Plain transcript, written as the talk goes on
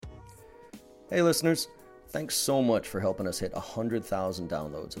Hey listeners, thanks so much for helping us hit 100,000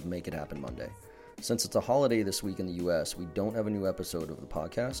 downloads of Make It Happen Monday. Since it's a holiday this week in the US, we don't have a new episode of the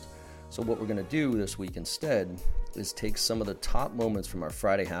podcast, so what we're going to do this week instead is take some of the top moments from our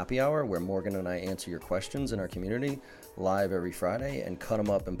Friday happy hour, where Morgan and I answer your questions in our community live every Friday, and cut them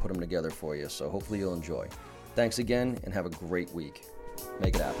up and put them together for you, so hopefully you'll enjoy. Thanks again, and have a great week.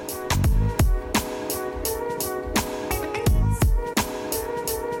 Make it happen.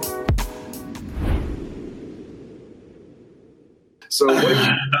 So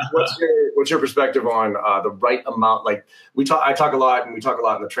what's your perspective on the right amount? Like I talk a lot in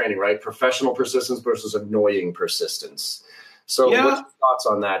the training, right? Professional persistence versus annoying persistence. So what's your thoughts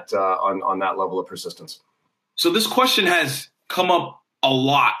on that, on that level of persistence? So this question has come up a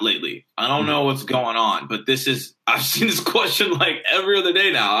lot lately. I don't know what's going on, but I've seen this question like every other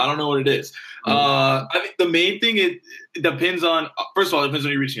day now. I don't know what it is. I think the main thing, it depends on, first of all, it depends on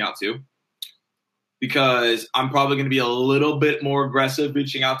who you're reaching out to. Because I'm probably going to be a little bit more aggressive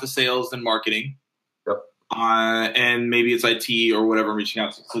reaching out to sales than marketing. Yep. And maybe it's IT or whatever I'm reaching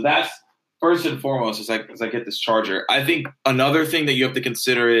out to. So that's first and foremost as I get this charger. I think another thing that you have to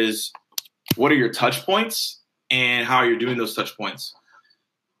consider is what are your touch points and how you're doing those touch points.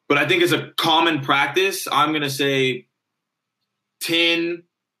 But I think as a common practice, I'm going to say 10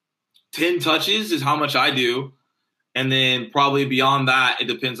 touches is how much I do. And then probably beyond that, it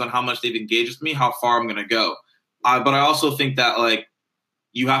depends on how much they've engaged with me, how far I'm going to go. But I also think that like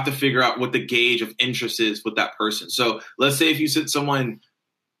you have to figure out what the gauge of interest is with that person. So let's say if you sent someone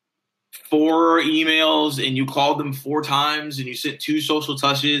 4 emails and you called them 4 times and you sent 2 social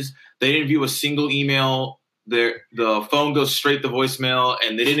touches, they didn't view a single email, the phone goes straight to voicemail,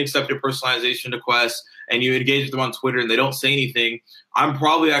 and they didn't accept your personalization request, and you engage with them on Twitter and they don't say anything, I'm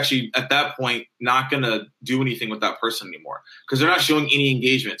probably actually at that point not going to do anything with that person anymore because they're not showing any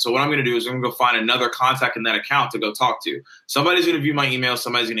engagement. So what I'm going to do is I'm going to go find another contact in that account to go talk to. Somebody's going to view my email.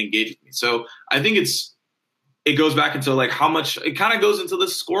 Somebody's going to engage with me. So I think it goes back into like how much – it kind of goes into the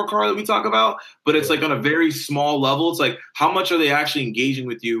scorecard that we talk about, but it's like on a very small level. It's like how much are they actually engaging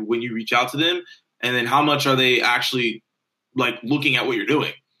with you when you reach out to them, and then how much are they actually like looking at what you're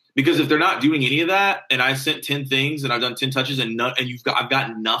doing. Because if they're not doing any of that, and I sent 10 things and I've done 10 touches and I've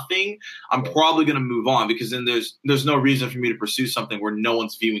got nothing, I'm probably going to move on because then there's no reason for me to pursue something where no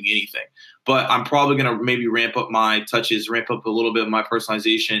one's viewing anything. But I'm probably going to maybe ramp up my touches, ramp up a little bit of my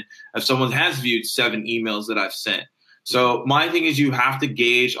personalization if someone has viewed 7 emails that I've sent. So my thing is you have to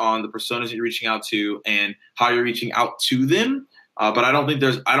gauge on the personas that you're reaching out to and how you're reaching out to them. But I don't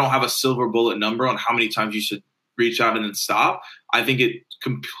have a silver bullet number on how many times you should reach out and then stop. I think it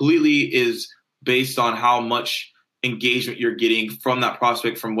completely is based on how much engagement you're getting from that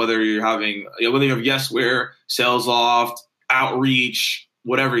prospect, from whether you have Yesware, Salesloft, Outreach,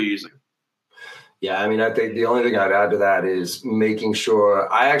 whatever you're using. Yeah, I mean, I think the only thing I'd add to that is making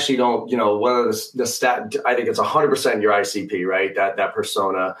sure I actually don't, whether the stat, I think it's 100% your ICP, right? That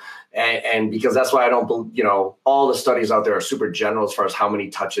persona. And because that's why I don't, all the studies out there are super general as far as how many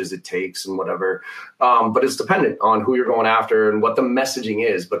touches it takes and whatever. But it's dependent on who you're going after and what the messaging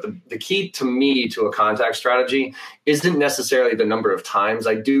is. But the key to me to a contact strategy isn't necessarily the number of times.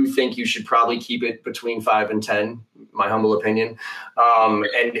 I do think you should probably keep it between 5 and 10, my humble opinion.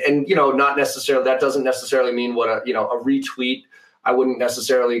 And not necessarily, that doesn't necessarily mean what a retweet. I wouldn't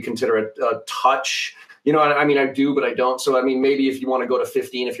necessarily consider it a touch. I mean, I do, but I don't. So, I mean, maybe if you want to go to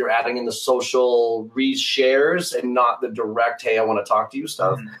 15, if you're adding in the social reshares and not the direct, hey, I want to talk to you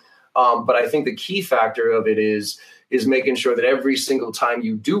stuff. Mm-hmm. But I think the key factor of it is making sure that every single time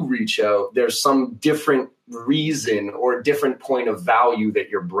you do reach out, there's some different reason or different point of value that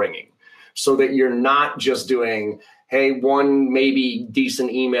you're bringing so that you're not just doing, hey, one maybe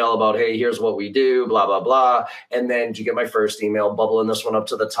decent email about, hey, here's what we do, blah, blah, blah. And then did you get my first email, bubbling this one up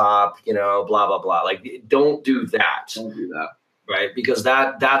to the top, blah, blah, blah. Like, don't do that. Don't do that. Right? Because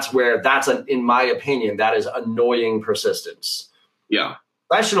in my opinion, that is annoying persistence. Yeah.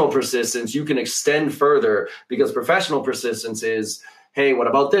 Professional persistence, you can extend further because professional persistence is, hey, what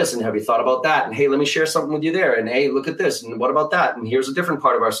about this? And have you thought about that? And hey, let me share something with you there. And hey, look at this. And what about that? And here's a different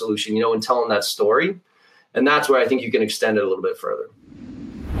part of our solution, and telling that story. And that's where I think you can extend it a little bit further.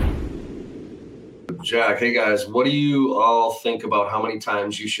 Jack, hey guys, what do you all think about how many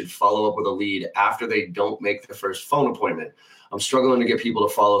times you should follow up with a lead after they don't make their first phone appointment? I'm struggling to get people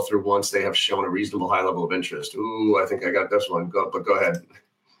to follow through once they have shown a reasonable high level of interest. Ooh, I think I got this one. Go ahead.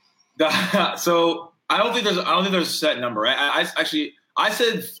 So I don't think there's a set number. I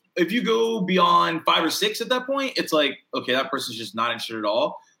said if you go beyond 5 or 6 at that point, it's like, okay, that person's just not interested at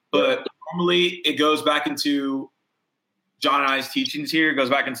all. But normally it goes back into John and I's teachings here. It goes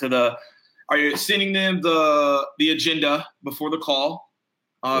back into sending them the agenda before the call,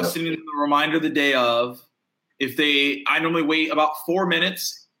 sending them the reminder the day of. I normally wait about 4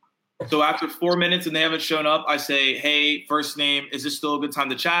 minutes. So after 4 minutes and they haven't shown up, I say, hey, first name, is this still a good time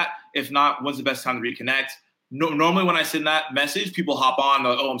to chat? If not, when's the best time to reconnect? Normally when I send that message, people hop on,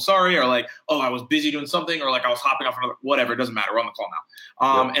 like, oh, I'm sorry, or like, oh, I was busy doing something, or like I was hopping off another, whatever, it doesn't matter, we're on the call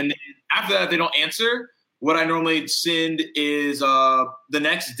now. And then after that, if they don't answer, what I normally send is the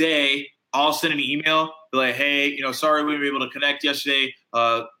next day, I'll send an email, be like, hey, sorry we were able to connect yesterday.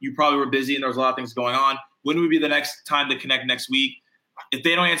 You probably were busy and there was a lot of things going on. When would be the next time to connect next week? If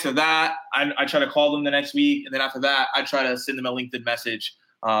they don't answer that, I try to call them the next week. And then after that, I try to send them a LinkedIn message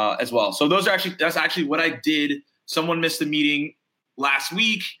as well. So that's actually what I did. Someone missed a meeting last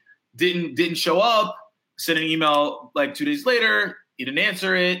week, didn't show up, sent an email like 2 days later, he didn't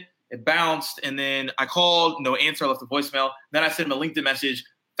answer it, it bounced, and then I called, no answer, I left a voicemail. Then I sent him a LinkedIn message,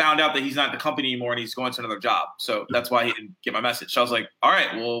 found out that he's not at the company anymore and he's going to another job. So that's why he didn't get my message. So I was like, all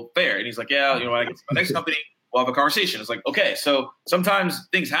right, well, fair. And he's like, yeah, when I get to my next company, we'll have a conversation. It's like, okay, so sometimes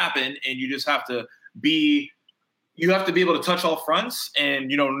things happen and you just have to be able to touch all fronts. And,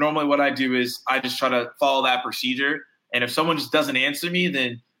 normally what I do is I just try to follow that procedure. And if someone just doesn't answer me,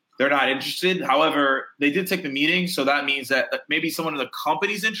 then they're not interested. However, they did take the meeting. So that means that maybe someone in the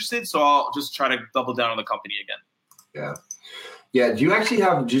company's interested. So I'll just try to double down on the company again. Yeah. Yeah. Do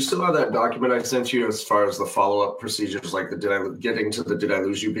you still have that document I sent you as far as the follow-up procedures, like did I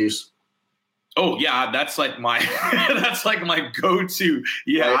lose you piece? Oh yeah. That's like my go-to.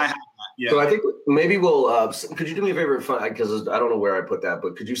 Yeah. Right. I have that. Yeah. So I think maybe we'll, could you do me a favor? Because I don't know where I put that,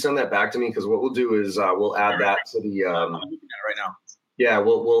 but could you send that back to me? Because what we'll do is we'll add that to the, I'm looking at it right now. Yeah,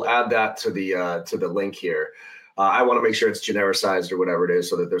 we'll add that to the link here. I want to make sure it's genericized or whatever it is,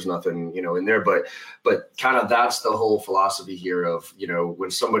 so that there's nothing in there. But kind of that's the whole philosophy here of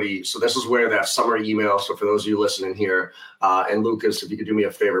when somebody. So this is where that summary email. So for those of you listening here, and Lucas, if you could do me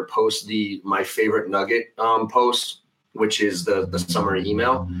a favor, post my favorite nugget post, which is the summary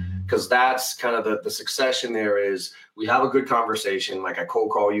email, because that's kind of the succession. There is we have a good conversation, like I cold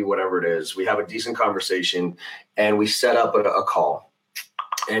call you, whatever it is. We have a decent conversation, and we set up a call.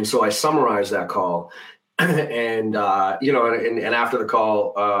 And so I summarize that call and after the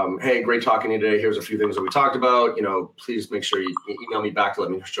call, hey, great talking to you today. Here's a few things that we talked about. Please make sure you email me back to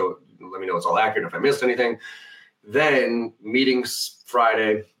let me know it's all accurate if I missed anything. Then meetings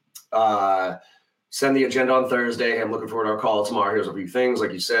Friday, send the agenda on Thursday. Hey, I'm looking forward to our call tomorrow. Here's a few things.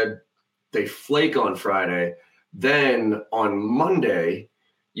 Like you said, they flake on Friday. Then on Monday,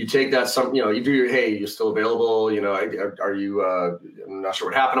 you take that you do your, hey, you're still available. Are you, I'm not sure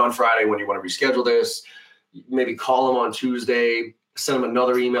what happened on Friday when you want to reschedule this. Maybe call them on Tuesday, send them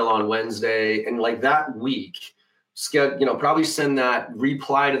another email on Wednesday. And like that week, probably send that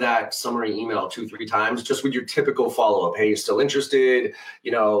reply to that summary email 2-3 times, just with your typical follow-up. Hey, you still interested?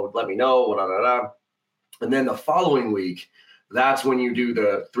 Let me know. And then the following week, that's when you do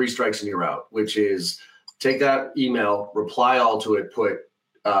the 3 strikes and you're out, which is take that email, reply all to it, put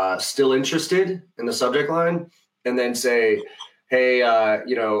still interested in the subject line, and then say, hey, are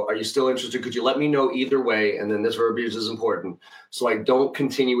you still interested? Could you let me know either way? And then this verbiage is important. So I don't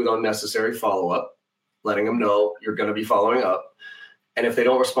continue with unnecessary follow-up, letting them know you're going to be following up. And if they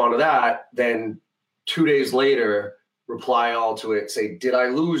don't respond to that, then 2 days later, reply all to it, say, did I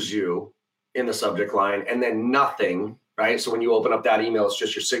lose you in the subject line? And then nothing, right? So when you open up that email, it's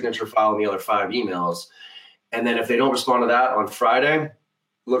just your signature file and the other 5 emails. And then if they don't respond to that on Friday,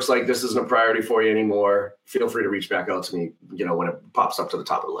 looks like this isn't a priority for you anymore. Feel free to reach back out to me, when it pops up to the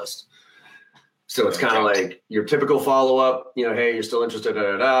top of the list. So it's kind of like your typical follow-up, hey, you're still interested,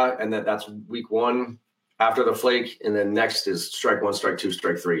 and then that's week 1 after the flake. And then next is strike 1, strike 2,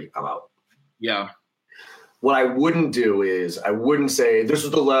 strike 3, I'm out. Yeah. What I wouldn't do is I wouldn't say, this is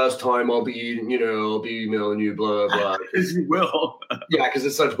the last time I'll be emailing you, blah, blah. Because you will. Yeah, because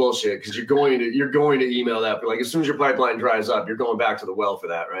it's such bullshit. Because you're going to email that. But like as soon as your pipeline dries up, you're going back to the well for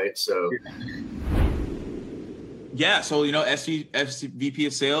that, right? So. Yeah. So SVP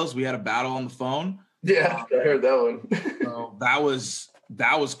of sales, we had a battle on the phone. Yeah, I heard that one. So that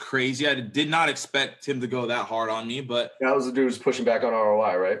was crazy. I did not expect him to go that hard on me, but that was the dude who's pushing back on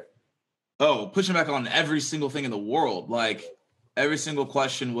ROI, right? Oh, pushing back on every single thing in the world. Like every single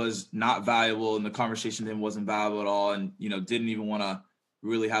question was not valuable and the conversation then wasn't valuable at all. And, didn't even want to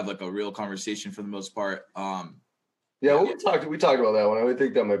really have like a real conversation for the most part. Yeah, well, we talked about that one. I would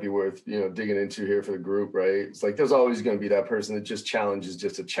think that might be worth, digging into here for the group, right? It's like there's always going to be that person that just challenges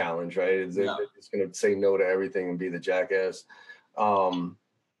just a challenge, right? They're just going to say no to everything and be the jackass. And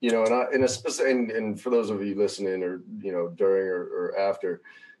for those of you listening or, during or after,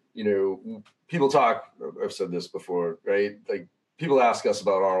 people talk, I've said this before, right? Like people ask us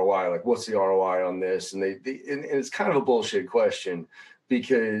about ROI, like what's the ROI on this? And and it's kind of a bullshit question,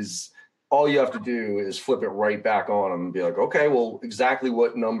 because all you have to do is flip it right back on them and be like, okay, well, exactly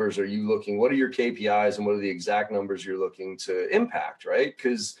what numbers are you looking? What are your KPIs and what are the exact numbers you're looking to impact, right?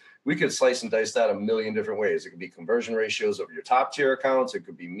 Because we could slice and dice that a million different ways. It could be conversion ratios of your top tier accounts. It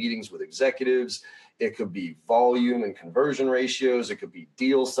could be meetings with executives. It could be volume and conversion ratios. It could be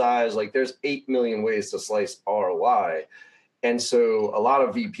deal size. Like there's 8 million ways to slice ROI. And so a lot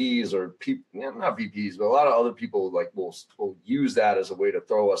of VPs or people, not VPs, but a lot of other people like will use that as a way to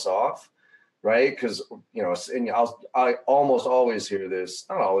throw us off. Right. Because, and I almost always hear this,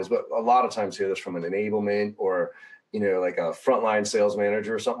 not always, but a lot of times hear this from an enablement or, like a frontline sales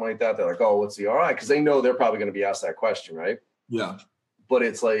manager or something like that. They're like, oh, what's the ROI? Because they know they're probably going to be asked that question. Right. Yeah. But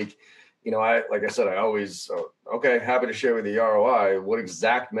it's like, like I said, I always, okay, happy to share with you the ROI. What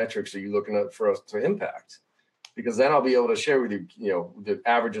exact metrics are you looking at for us to impact? Because then I'll be able to share with you, the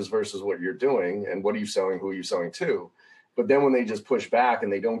averages versus what you're doing and what are you selling, who are you selling to? But then when they just push back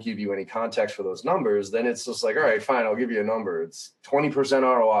and they don't give you any context for those numbers, then it's just like, all right, fine, I'll give you a number. It's 20%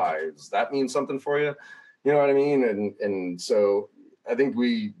 ROI. Does that mean something for you? You know what I mean? And so I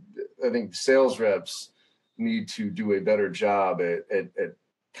think sales reps need to do a better job at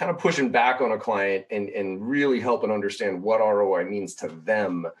kind of pushing back on a client and really helping understand what ROI means to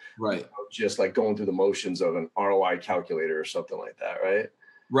them. Right. Just like going through the motions of an ROI calculator or something like that. Right.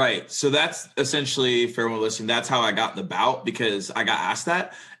 Right. So that's essentially, for everyone listening, that's how I got the bout, because I got asked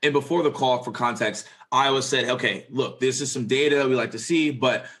that. And before the call, for context, I was said, okay, look, this is some data we like to see.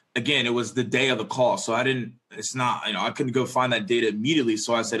 But again, it was the day of the call. So I couldn't go find that data immediately.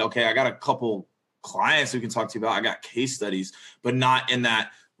 So I said, okay, I got a couple clients we can talk to you about. I got case studies, but not in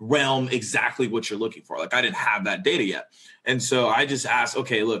that realm exactly what you're looking for. Like I didn't have that data yet. And so I just asked,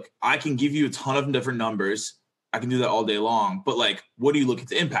 okay, look, I can give you a ton of different numbers. I can do that all day long, but like, what are you looking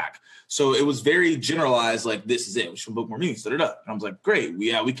to impact? So it was very generalized, like, this is it. We should book more meetings, And I was like, great.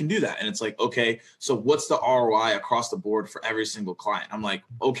 We can do that. And it's like, okay, so what's the ROI across the board for every single client? I'm like,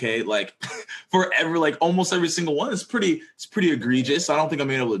 okay, like almost every single one is pretty egregious. I don't think I'm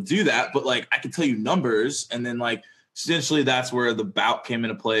being able to do that, but like, I can tell you numbers. And then like, essentially that's where the bout came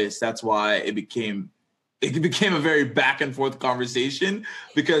into place. That's why it became a very back and forth conversation,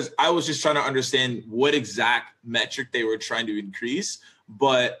 because I was just trying to understand what exact metric they were trying to increase.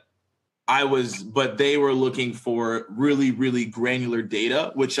 But they were looking for really, really granular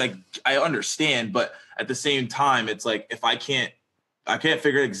data, which I understand. But at the same time, it's like, if I can't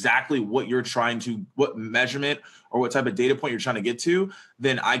figure out exactly what measurement or what type of data point you're trying to get to,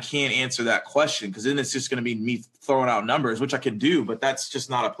 then I can't answer that question, because then it's just going to be me throwing out numbers, which I can do, but that's just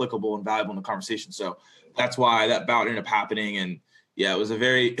not applicable and valuable in the conversation. So that's why that bout ended up happening. And yeah, it was a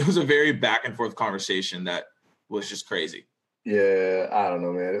very back and forth conversation that was just crazy. Yeah, I don't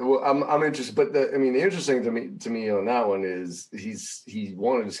know, man. Well, I'm interested, but the interesting to me on that one is he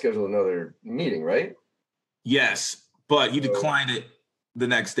wanted to schedule another meeting, right? Yes, but he declined it the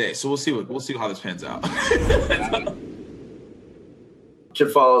next day. So we'll see how this pans out. Kid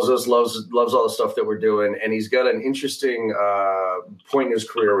follows us, loves all the stuff that we're doing, and he's got an interesting point in his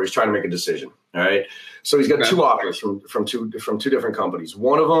career where he's trying to make a decision. All right, so he's got two offers from two different companies.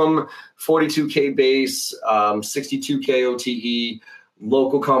 One of them, 42K base, 62K OTE,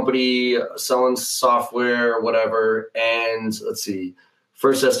 local company selling software, whatever. And let's see,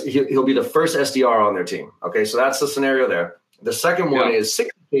 he'll be the first SDR on their team. Okay, so that's the scenario there. The second one is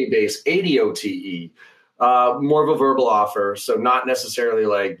 60K base, 80 OTE. More of a verbal offer, so not necessarily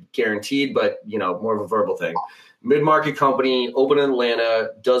like guaranteed, but more of a verbal thing. Mid-market company, open in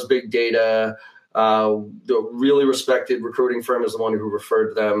Atlanta, does big data. The really respected recruiting firm is the one who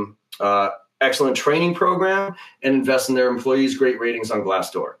referred them. Excellent training program, and invest in their employees. Great ratings on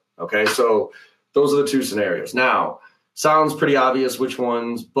Glassdoor. Okay, so those are the two scenarios. Now, sounds pretty obvious which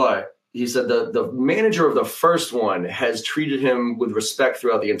ones, but he said the manager of the first one has treated him with respect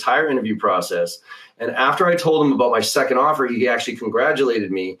throughout the entire interview process. And after I told him about my second offer, he actually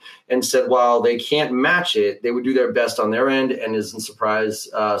congratulated me and said, while they can't match it, they would do their best on their end, and isn't surprised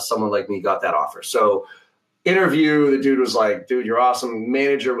someone like me got that offer. So interview, the dude was like, dude, you're awesome.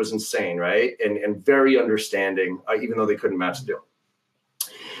 Manager was insane, right? And very understanding, even though they couldn't match the deal.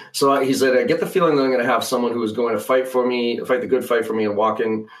 So he said, I get the feeling that I'm going to have someone who is going to fight the good fight for me and walk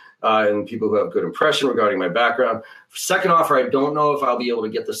in, and people who have good impression regarding my background. Second offer, I don't know if I'll be able to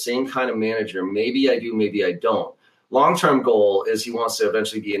get the same kind of manager. Maybe I do, maybe I don't. Long-term goal is he wants to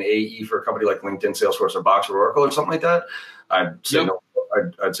eventually be an AE for a company like LinkedIn, Salesforce, or Box, or Oracle, or something like that. I'd say no.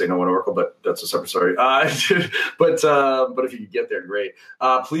 I'd say no one Oracle, but that's a separate story. But if you could get there, great.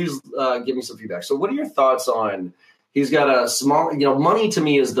 Please give me some feedback. So what are your thoughts on? He's got a small, money to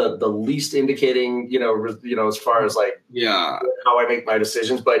me is the least indicating, as far as like, how I make my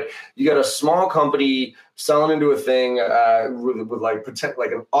decisions. But you got a small company selling into a thing with like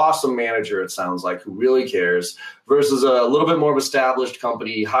an awesome manager, it sounds like, who really cares, versus a little bit more of established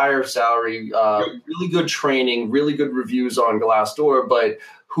company, higher salary, really good training, really good reviews on Glassdoor, but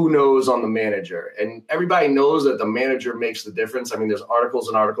who knows on the manager. And everybody knows that the manager makes the difference. I mean, there's articles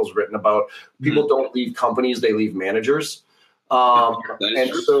and articles written about people don't leave companies, they leave managers.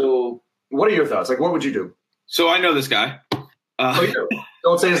 So what are your thoughts? Like, what would you do? So I know this guy.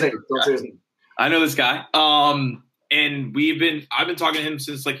 Don't say his name. Don't say his name. I know this guy. And I've been talking to him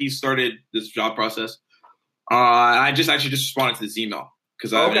since like he started this job process. I just responded to this email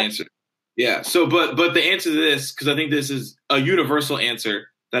because I haven't answered. Yeah. So, but the answer to this, because I think this is a universal answer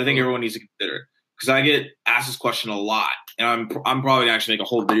that I think everyone needs to consider, because I get asked this question a lot, and I'm probably gonna actually make a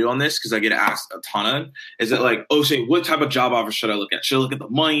whole video on this because I get asked a ton of. Is it like, say, what type of job offer should I look at? Should I look at the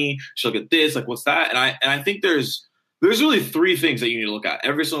money? Should I look at this? Like, what's that? And I think there's really three things that you need to look at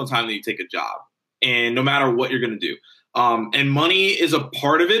every single time that you take a job, and no matter what you're gonna do. And money is a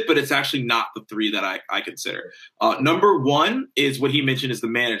part of it, but it's actually not the three that I consider. Number one is what he mentioned is the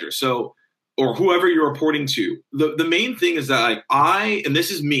manager. So, or whoever you're reporting to. The main thing is that and this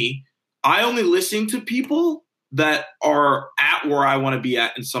is me, I only listen to people that are at where I want to be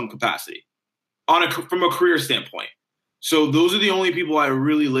at in some capacity from a career standpoint. So those are the only people I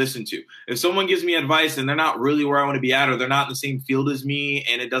really listen to. If someone gives me advice and they're not really where I want to be at, or they're not in the same field as me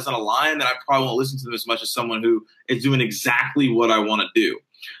and it doesn't align, then I probably won't listen to them as much as someone who is doing exactly what I want to do.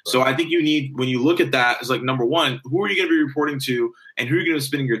 So I think you need, when you look at that, is like, number one, who are you going to be reporting to and who are you going to be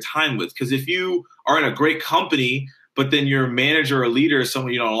spending your time with? Because if you are in a great company, but then your manager or leader is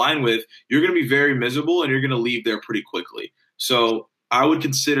someone you don't align with, you're going to be very miserable and you're going to leave there pretty quickly. So I would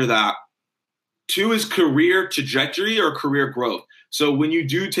consider that. Two is career trajectory or career growth. So when you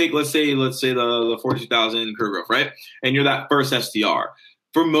do take, let's say the 42,000 career growth, right? And you're that first SDR.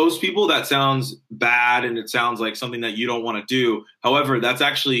 For most people, that sounds bad and it sounds like something that you don't want to do. However, that's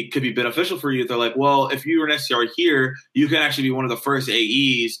actually could be beneficial for you. They're like, well, if you're an SDR here, you can actually be one of the first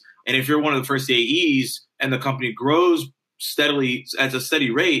AEs. And if you're one of the first AEs and the company grows steadily at a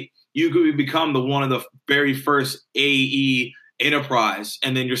steady rate, you could become one of the very first AE enterprise.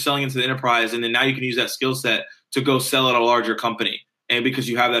 And then you're selling into the enterprise. And then now you can use that skill set to go sell at a larger company. And because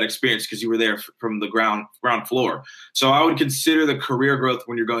you have that experience, because you were there from the ground floor. So I would consider the career growth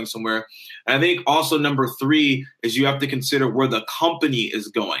when you're going somewhere. And I think also number three is you have to consider where the company is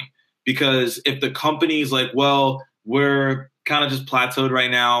going. Because if the company is like, well, we're kind of just plateaued right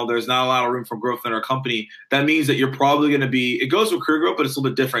now, there's not a lot of room for growth in our company, that means that you're probably going to be, it goes with career growth, but it's a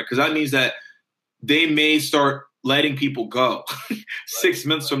little bit different. Because that means that they may start letting people go 6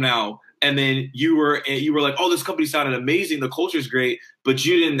 months from now. And then you were like, oh, this company sounded amazing. The culture's great, but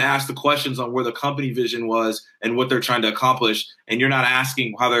you didn't ask the questions on where the company vision was and what they're trying to accomplish. And you're not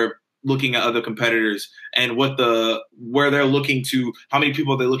asking how they're looking at other competitors and where they're looking to, how many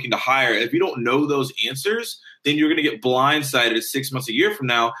people are they looking to hire. If you don't know those answers, then you're going to get blindsided 6 months, a year from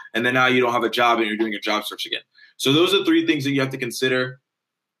now. And then now you don't have a job and you're doing a job search again. So those are three things that you have to consider.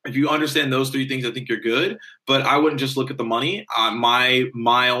 If you understand those three things, I think you're good. But I wouldn't just look at the money.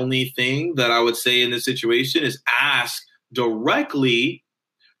 My only thing that I would say in this situation is ask directly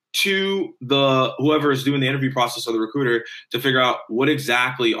to whoever is doing the interview process or the recruiter to figure out what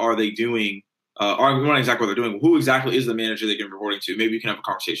exactly are they doing, or not exactly what they're doing. Who exactly is the manager they can be reporting to? Maybe you can have a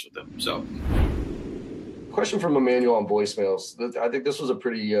conversation with them. So, question from Emmanuel on voicemails. I think this was a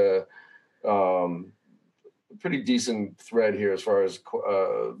pretty decent thread here as far as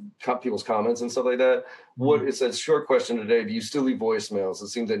people's comments and stuff like that. It says, short question today, do you still leave voicemails? It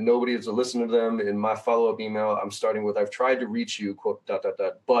seems that nobody has listened to them. In my follow-up email, I'm starting with, I've tried to reach you, quote, ...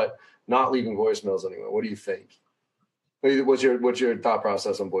 but not leaving voicemails anymore. What do you think? What's your thought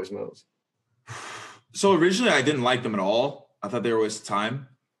process on voicemails? So originally I didn't like them at all. I thought they were a waste of time.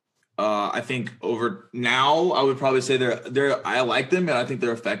 I think over now, I would probably say I like them and I think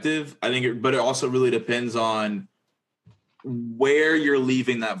they're effective. But it also really depends on where you're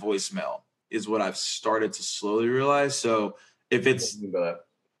leaving that voicemail is what I've started to slowly realize. So if it's,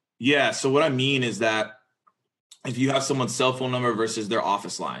 so what I mean is that if you have someone's cell phone number versus their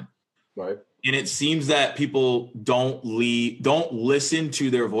office line, right? And it seems that people don't listen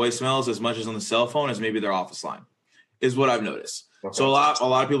to their voicemails as much as on the cell phone as maybe their office line is what I've noticed. Okay. So a lot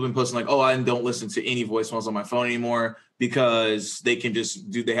of people have been posting like, oh, I don't listen to any voicemails on my phone anymore because they can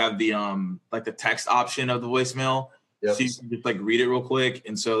they have the like the text option of the voicemail. Yep. So you can just like read it real quick.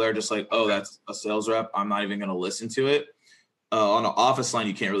 And so they're just like, oh, that's a sales rep. I'm not even going to listen to it. On an office line,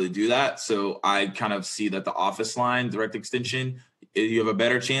 you can't really do that. So I kind of see that the office line direct extension, you have a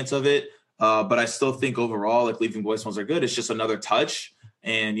better chance of it. But I still think overall, like leaving voicemails are good. It's just another touch.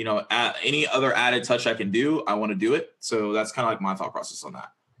 And, you know, any other added touch I can do, I want to do it. So that's kind of like my thought process on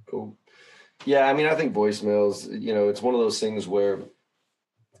that. Cool. Yeah, I mean, I think voicemails, you know, it's one of those things where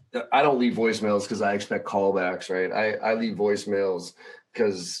I don't leave voicemails because I expect callbacks, right? I leave voicemails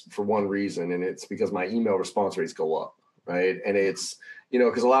because for one reason, and it's because my email response rates go up, right? And it's, you know,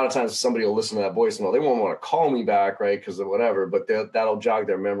 because a lot of times somebody will listen to that voicemail, they won't want to call me back, right? Because of whatever, but that'll jog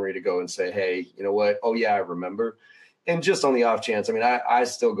their memory to go and say, hey, you know what? Oh yeah, I remember. And just on the off chance, I mean, I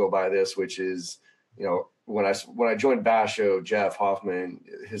still go by this, which is, you know, when I joined Basho, Jeff Hoffman,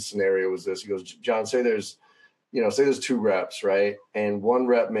 his scenario was this. He goes, John, say there's 2 reps, right? And one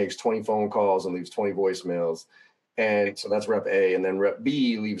rep makes 20 phone calls and leaves 20 voicemails. And so that's rep A. And then rep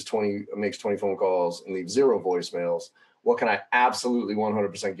B makes 20 phone calls and leaves 0 voicemails. What can I absolutely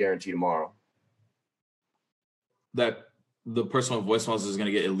 100% guarantee tomorrow? That the person with voicemails is going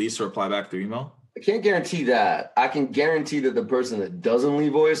to get at least a reply back through email? I can't guarantee that. I can guarantee that the person that doesn't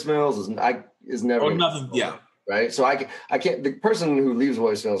leave voicemails is never. Or nothing. Yeah. Right. So I can't. The person who leaves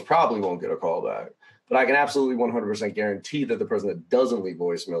voicemails probably won't get a call back, but I can absolutely 100% guarantee that the person that doesn't leave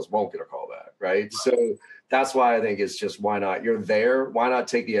voicemails won't get a call back. Right. So that's why I think it's just, why not? You're there. Why not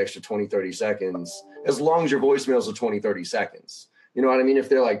take the extra 20, 30 seconds, as long as your voicemails are 20, 30 seconds. You know what I mean? If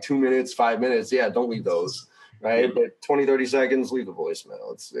they're like 2 minutes, 5 minutes, yeah, don't leave those. Right. But 20, 30 seconds, leave the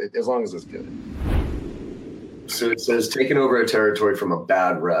voicemail. As long as it's good. So it says taking over a territory from a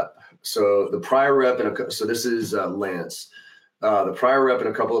bad rep. So the prior rep, so this is Lance. The prior rep in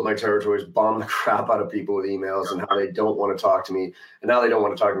a couple of my territories bombed the crap out of people with emails and how they don't want to talk to me. And now they don't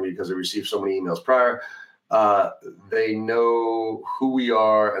want to talk to me because they received so many emails prior. They know who we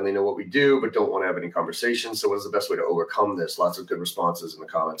are and they know what we do, but don't want to have any conversations. So what is the best way to overcome this? Lots of good responses in the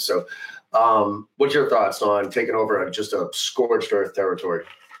comments. So what's your thoughts on taking over just a scorched earth territory?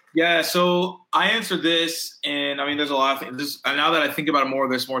 Yeah, so I answered this, and I mean, there's a lot of things. And now that I think about it more,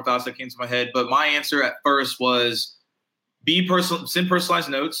 there's more thoughts that came to my head. But my answer at first was send personalized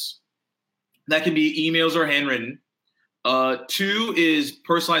notes. That can be emails or handwritten. 2 is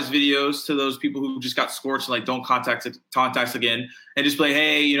personalized videos to those people who just got scorched and like don't contact again, and just be like,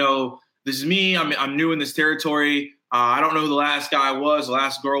 hey, you know, this is me. I'm new in this territory. I don't know who the last guy was, the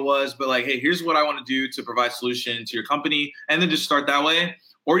last girl was, but like, hey, here's what I want to do to provide solution to your company, and then just start that way.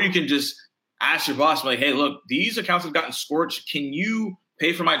 Or you can just ask your boss, like, hey, look, these accounts have gotten scorched. Can you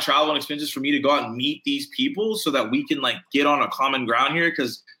pay for my travel and expenses for me to go out and meet these people so that we can like get on a common ground here?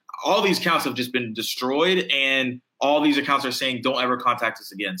 Because all these accounts have just been destroyed, and all these accounts are saying don't ever contact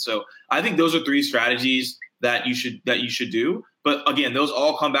us again. So I think those are 3 strategies that you should do. But again, those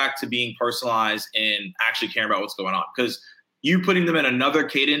all come back to being personalized and actually caring about what's going on. Because you putting them in another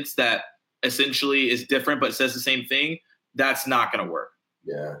cadence that essentially is different but says the same thing, that's not going to work.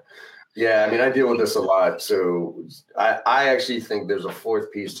 Yeah. I mean, I deal with this a lot. So I actually think there's a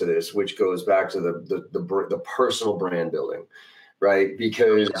 4th piece to this, which goes back to the personal brand building, right?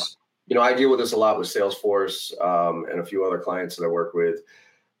 Because, you know, I deal with this a lot with Salesforce and a few other clients that I work with,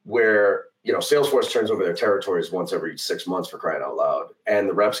 where, you know, Salesforce turns over their territories once every 6 months, for crying out loud. And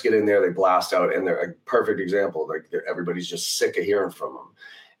the reps get in there, they blast out, and they're a perfect example. Like everybody's just sick of hearing from them.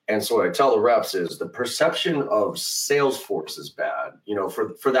 And so what I tell the reps is the perception of Salesforce is bad, you know,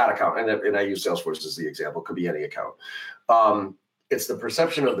 for that account. And I use Salesforce as the example, could be any account. It's the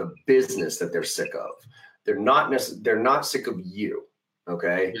perception of the business that they're sick of. They're not sick of you.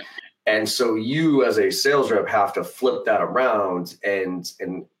 Okay. Yeah. And so you as a sales rep have to flip that around and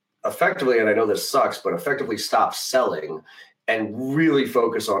effectively, and I know this sucks, but effectively stop selling and really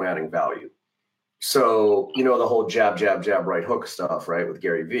focus on adding value. So, you know, the whole jab, jab, jab, right hook stuff, right, with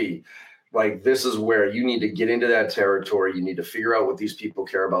Gary Vee, like this is where you need to get into that territory. You need to figure out what these people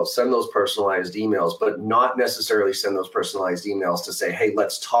care about, send those personalized emails, but not necessarily send those personalized emails to say, hey,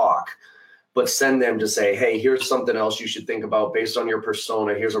 let's talk, but send them to say, hey, here's something else you should think about based on your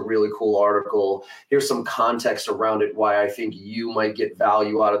persona. Here's a really cool article. Here's some context around it, why I think you might get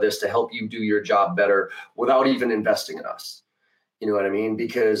value out of this to help you do your job better without even investing in us. You know what I mean?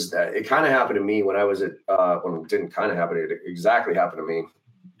 Because it kind of happened to me when I was at, well, it didn't kind of happen, it exactly happened to me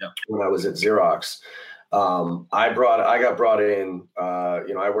when I was at Xerox. I got brought in,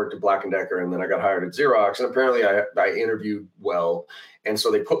 you know, I worked at Black & Decker and then I got hired at Xerox, and apparently I interviewed well. And so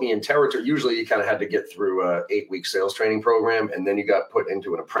they put me in territory. Usually you kind of had to get through a 8-week sales training program, and then you got put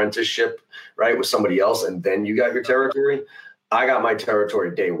into an apprenticeship, right, with somebody else. And then you got your territory. I got my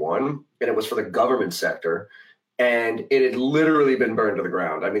territory day one, and it was for the government sector. And it had literally been burned to the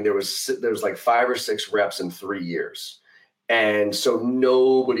ground. I mean, there was like 5 or 6 reps in 3 years. And so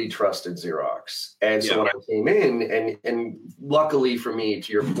nobody trusted Xerox. And so when I came in, and luckily for me,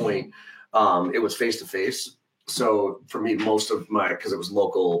 to your point, it was face-to-face. So for me, most of because it was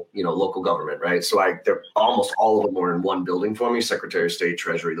local government, right? So almost all of them were in one building for me, Secretary of State,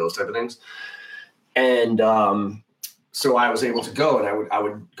 Treasury, those type of things. And so I was able to go, and I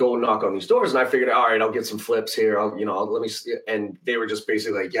would go and knock on these doors, and I figured, all right, I'll get some flips here. Let me see. And they were just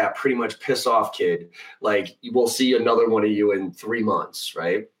basically like, yeah, pretty much piss off, kid. Like, we'll see another one of you in 3 months,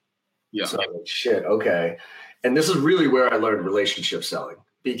 right? Yeah. So I'm like, shit, okay. And this is really where I learned relationship selling,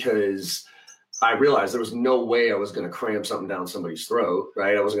 because I realized there was no way I was going to cram something down somebody's throat,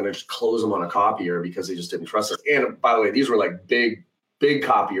 right? I wasn't going to just close them on a copier because they just didn't trust us. And by the way, these were like big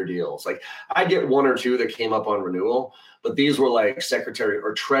copier deals. Like, I'd get 1 or 2 that came up on renewal, but these were like Secretary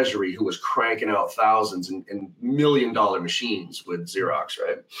or Treasury who was cranking out thousands and $1 million machines with Xerox,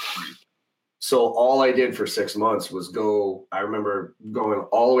 right? So all I did for 6 months was I remember going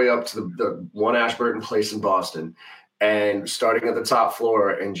all the way up to the one Ashburton Place in Boston, and starting at the top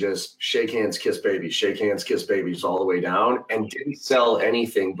floor and just shake hands, kiss babies all the way down, and didn't sell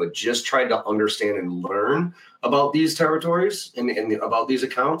anything, but just tried to understand and learn about these territories and about these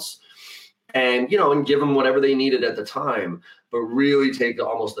accounts, and give them whatever they needed at the time, but really take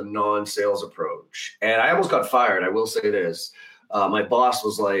almost a non-sales approach. And I almost got fired. I will say this. My boss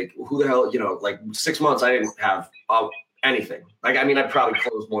was like, who the hell, like 6 months, I didn't have anything. Like, I mean, I probably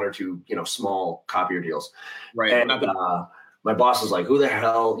closed 1 or 2, small copier deals. Right. And my boss was like, who the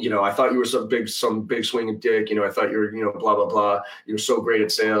hell, I thought you were some big swinging dick. I thought you were, blah, blah, blah. You're so great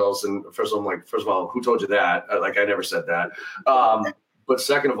at sales. And first of all, who told you that? Like, I never said that. But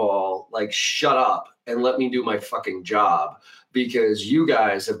second of all, like, shut up and let me do my fucking job, because you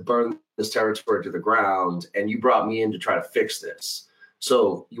guys have burned this territory to the ground and you brought me in to try to fix this.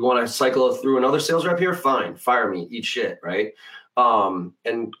 So you want to cycle through another sales rep here? Fine. Fire me. Eat shit. Right. And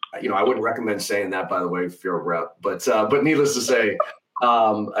I wouldn't recommend saying that, by the way, if you're a rep, but needless to say,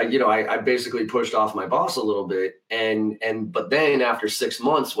 I basically pushed off my boss a little bit. But then after 6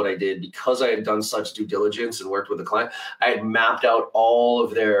 months, what I did, because I had done such due diligence and worked with the client, I had mapped out all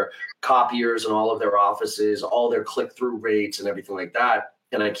of their copiers and all of their offices, all their click-through rates and everything like that.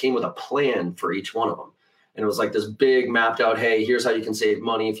 And I came with a plan for each one of them. And it was like this big mapped out, hey, here's how you can save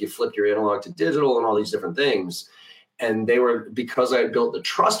money if you flip your analog to digital and all these different things. And they were, because I had built the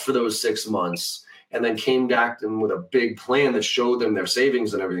trust for those 6 months and then came back to them with a big plan that showed them their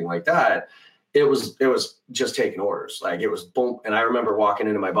savings and everything like that, it was just taking orders. Like, it was boom. And I remember walking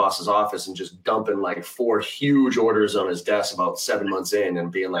into my boss's office and just dumping like 4 huge orders on his desk about 7 months in and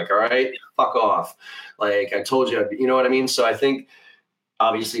being like, all right, fuck off. Like, I told you, you know what I mean? So I think,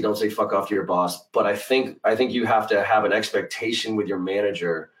 obviously, don't say fuck off to your boss, but I think you have to have an expectation with your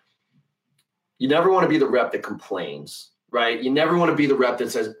manager. You never want to be the rep that complains, right? You never want to be the rep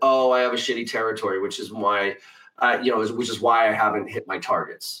that says, "Oh, I have a shitty territory," which is why I haven't hit my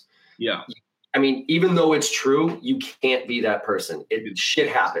targets. Yeah. I mean, even though it's true, you can't be that person. Shit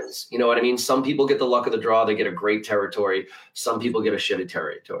happens. You know what I mean? Some people get the luck of the draw. They get a great territory. Some people get a shitty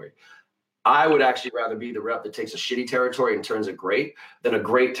territory. I would actually rather be the rep that takes a shitty territory and turns it great than a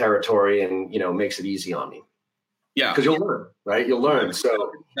great territory and, makes it easy on me. Yeah. Because you'll learn, right? You'll learn.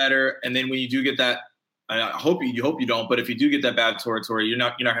 So better. And then when you do get that, I hope you don't, but if you do get that bad territory, you're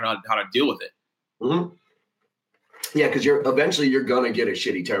not going to know how to deal with it. Mm-hmm. Yeah. Because eventually you're going to get a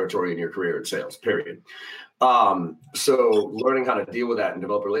shitty territory in your career in sales, period. So learning how to deal with that and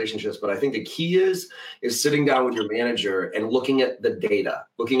develop relationships. But I think the key is sitting down with your manager and looking at the data,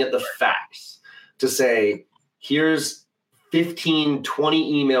 looking at the facts to say, here's 15,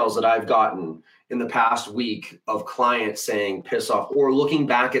 20 emails that I've gotten in the past week of clients saying piss off, or looking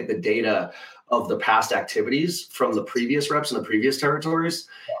back at the data of the past activities from the previous reps in the previous territories,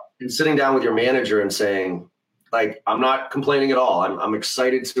 and sitting down with your manager and saying, like, I'm not complaining at all. I'm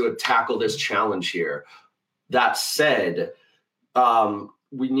excited to tackle this challenge here. That said,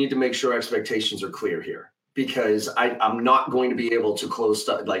 we need to make sure expectations are clear here, because I'm not going to be able to close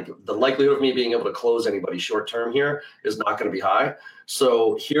stuff. Like, the likelihood of me being able to close anybody short term here is not going to be high.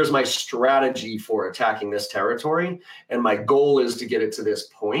 So here's my strategy for attacking this territory. And my goal is to get it to this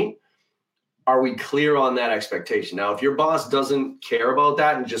point. Are we clear on that expectation? Now, if your boss doesn't care about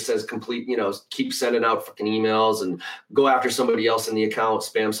that and just says keep sending out fucking emails and go after somebody else in the account,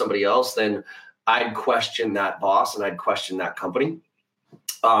 spam somebody else, then I'd question that boss and I'd question that company.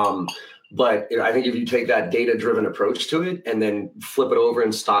 But I think if you take that data-driven approach to it and then flip it over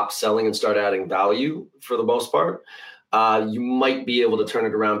and stop selling and start adding value for the most part, you might be able to turn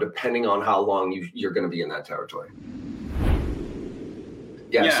it around depending on how long you're going to be in that territory.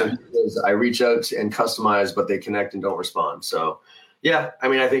 Yeah. So I reach out and customize, but they connect and don't respond. So, yeah, I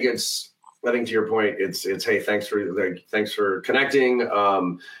mean, I think to your point, it's hey, thanks for connecting.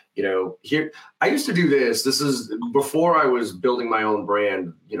 Here I used to do this. This is before I was building my own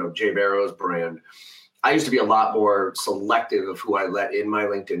brand. Jay Barrow's brand. I used to be a lot more selective of who I let in my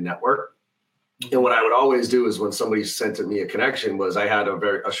LinkedIn network. And what I would always do is when somebody sent me a connection was I had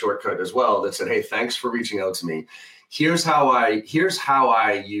a shortcut as well that said, hey, thanks for reaching out to me. Here's how I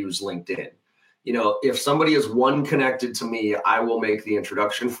use LinkedIn. If somebody is one connected to me, I will make the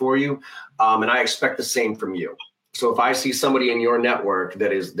introduction for you. And I expect the same from you. So if I see somebody in your network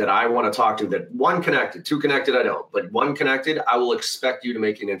that I want to talk to, that one connected, two connected, I don't, but one connected, I will expect you to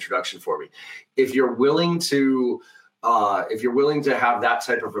make an introduction for me. If you're willing to have that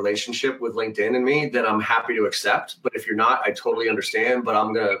type of relationship with LinkedIn and me, then I'm happy to accept. But if you're not, I totally understand, but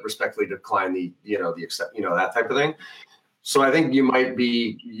I'm going to respectfully decline the accept, that type of thing. So I think you might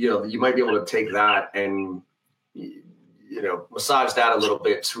be able to take that and, massage that a little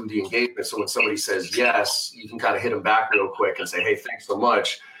bit to the engagement. So when somebody says yes, you can kind of hit them back real quick and say, hey, thanks so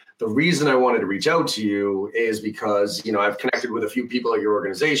much. The reason I wanted to reach out to you is because, I've connected with a few people at your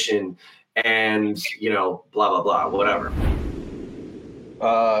organization and, blah, blah, blah, whatever.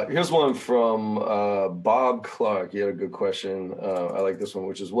 Here's one from Bob Clark. He had a good question. I like this one,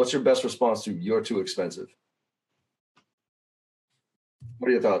 which is, what's your best response to "you're too expensive"? What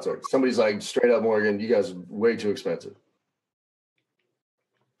are your thoughts on it? Somebody's like, straight up, Morgan, you guys are way too expensive.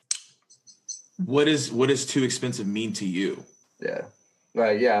 What does too expensive mean to you? Yeah.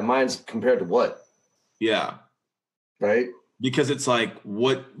 Right. Yeah. Mine's compared to what? Yeah. Right. Because it's like,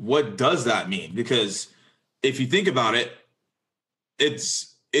 what does that mean? Because if you think about it,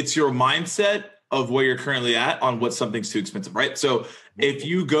 it's your mindset of where you're currently at on what something's too expensive, right? So if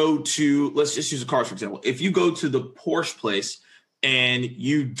you go to, let's just use a car, for example. If you go to the Porsche place and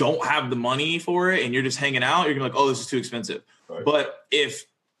you don't have the money for it and you're just hanging out, you're gonna be like, oh, this is too expensive. Right. But if,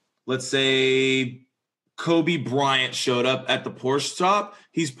 let's say, Kobe Bryant showed up at the Porsche shop,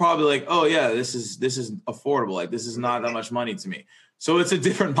 he's probably like, oh yeah, this is affordable. Like, this is not that much money to me. So it's a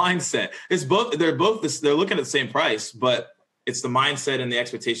different mindset. They're looking at the same price, but it's the mindset and the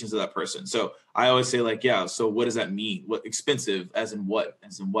expectations of that person. So I always say, like, yeah, so what does that mean? What expensive as in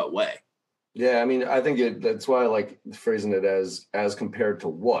what way? Yeah, I mean, I think that's why I like phrasing it as compared to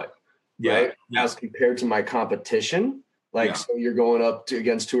what, right? Yeah. As compared to my competition. Like, so you're going up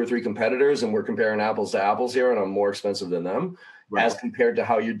against 2 or 3 competitors and we're comparing apples to apples here and I'm more expensive than them, right, as compared to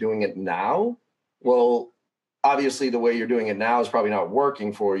how you're doing it now. Well, obviously the way you're doing it now is probably not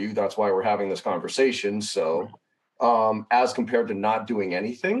working for you. That's why we're having this conversation. So as compared to not doing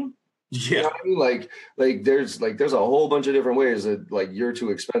anything, you know what I mean? Like there's a whole bunch of different ways that like you're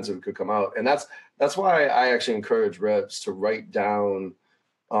too expensive could come out. And that's why I actually encourage reps to write down,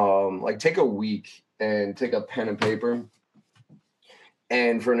 like take a week and take a pen and paper.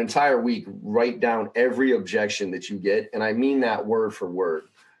 And for an entire week, write down every objection that you get. And I mean that word for word,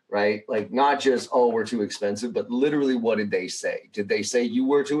 right? Like not just, oh, we're too expensive, but literally what did they say? Did they say you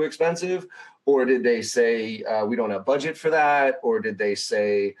were too expensive? Or did they say we don't have budget for that? Or did they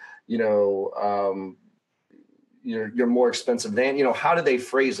say, you're more expensive than, how did they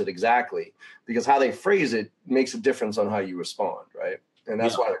phrase it exactly? Because how they phrase it makes a difference on how you respond, right? And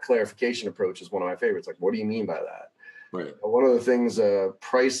that's why the clarification approach is one of my favorites. Like, what do you mean by that? Right. One of the things,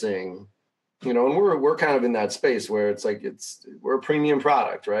 pricing, and we're kind of in that space where it's like we're a premium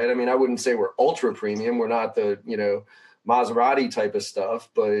product, right? I mean, I wouldn't say we're ultra premium. We're not the Maserati type of stuff,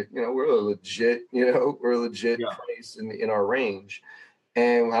 but we're a legit price in our range,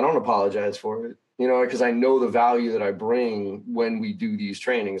 and I don't apologize for it, because I know the value that I bring when we do these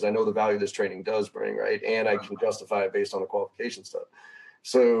trainings. I know the value this training does bring, right? And I can justify it based on the qualification stuff.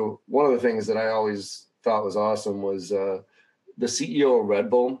 So one of the things that I always thought was awesome was the CEO of Red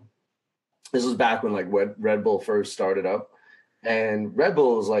Bull. This was back when like Red Bull first started up, and Red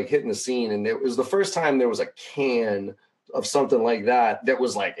Bull was like hitting the scene, and it was the first time there was a can of something like that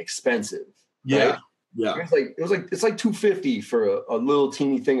was like expensive. Yeah, right? Yeah. It's like $250 for a little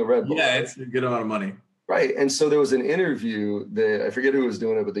teeny thing of Red Bull. Yeah, it's a good amount of money. Right. And so there was an interview that I forget who was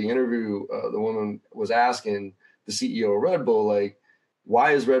doing it, but the interview, the woman was asking the CEO of Red Bull, like,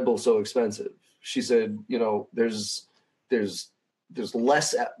 why is Red Bull so expensive? She said, there's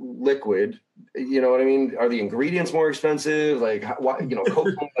less liquid, you know what I mean? Are the ingredients more expensive? Like, why,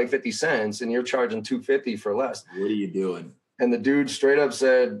 Coke's like 50 cents and you're charging $250 for less. What are you doing? And the dude straight up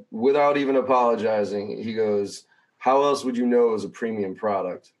said, without even apologizing, he goes, how else would you know it was a premium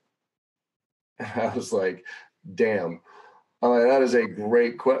product? I was like, damn. I'm like, that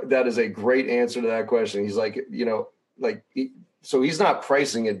is a great answer to that question. He's like, so he's not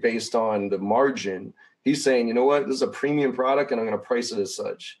pricing it based on the margin. He's saying, you know what, this is a premium product and I'm going to price it as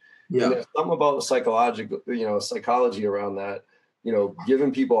such. Yeah. And there's something about the psychology around that,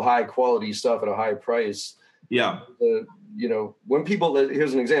 giving people high quality stuff at a high price. Yeah. When people,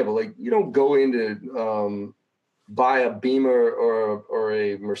 here's an example, like you don't go into buy a Beamer or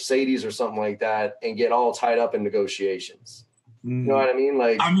a Mercedes or something like that and get all tied up in negotiations. You know what I mean?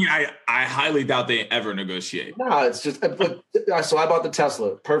 Like, I highly doubt they ever negotiate. No, it's just, so I bought the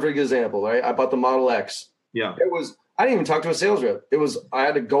Tesla, perfect example, right? I bought the Model X. Yeah. I didn't even talk to a sales rep. I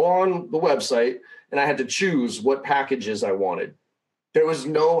had to go on the website and I had to choose what packages I wanted. There was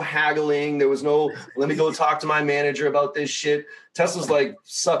no haggling. There was no, let me go talk to my manager about this shit. Tesla's like,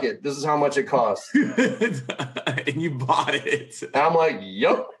 suck it. This is how much it costs. And you bought it. And I'm like,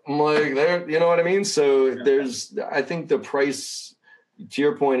 yep. I'm like, there, you know what I mean? So I think the price, to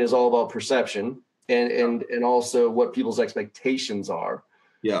your point, is all about perception and also what people's expectations are.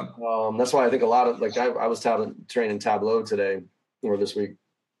 Yeah. That's why I think a lot of, like, I was training Tableau today or this week.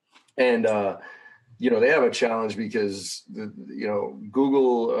 And, they have a challenge because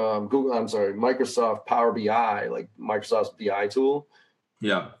Microsoft Power BI, like Microsoft's BI tool.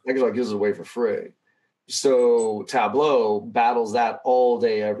 Yeah. Microsoft gives it away for free. So Tableau battles that all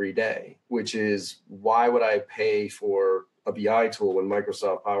day, every day, which is why would I pay for a BI tool when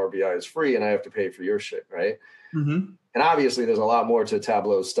Microsoft Power BI is free and I have to pay for your shit, right? Mm-hmm. And obviously there's a lot more to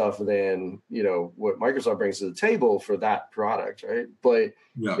Tableau stuff than, what Microsoft brings to the table for that product, right? But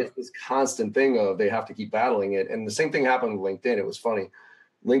it's this constant thing of they have to keep battling it. And the same thing happened with LinkedIn. It was funny.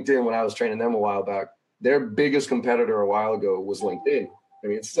 LinkedIn, when I was training them a while back, their biggest competitor a while ago was LinkedIn. I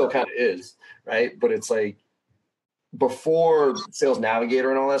mean, it still kind of is, right? But it's like before Sales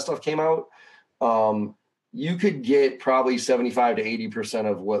Navigator and all that stuff came out, you could get probably 75 to 80%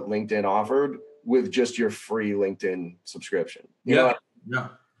 of what LinkedIn offered with just your free LinkedIn subscription. You know?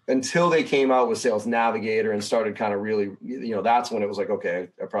 Until they came out with Sales Navigator and started kind of really, that's when it was like, okay,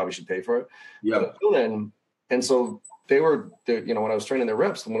 I probably should pay for it. Yeah. But until then, and so when I was training their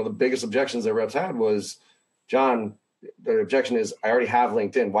reps, one of the biggest objections their reps had was, John, the objection is, I already have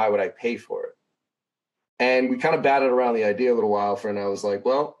LinkedIn. Why would I pay for it? And we kind of batted around the idea a little while and I was like,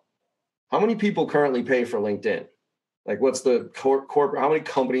 well, how many people currently pay for LinkedIn? Like, what's the corporate, how many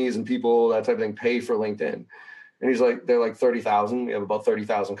companies and people, that type of thing, pay for LinkedIn? And he's like, they're like 30,000. We have about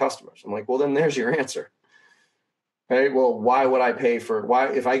 30,000 customers. I'm like, well, then there's your answer. Right? Well, why would I pay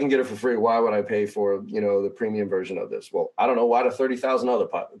if I can get it for free, why would I pay for, the premium version of this? Well, I don't know. Why do 30,000 other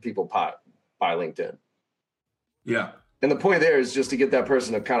people buy LinkedIn? Yeah. And the point there is just to get that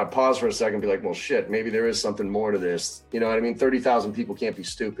person to kind of pause for a second and be like, well, shit, maybe there is something more to this. You know what I mean? 30,000 people can't be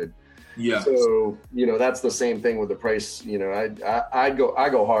stupid. Yeah. So, that's the same thing with the price. I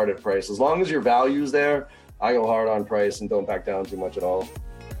go hard at price. As long as your value's there, I go hard on price and don't back down too much at all.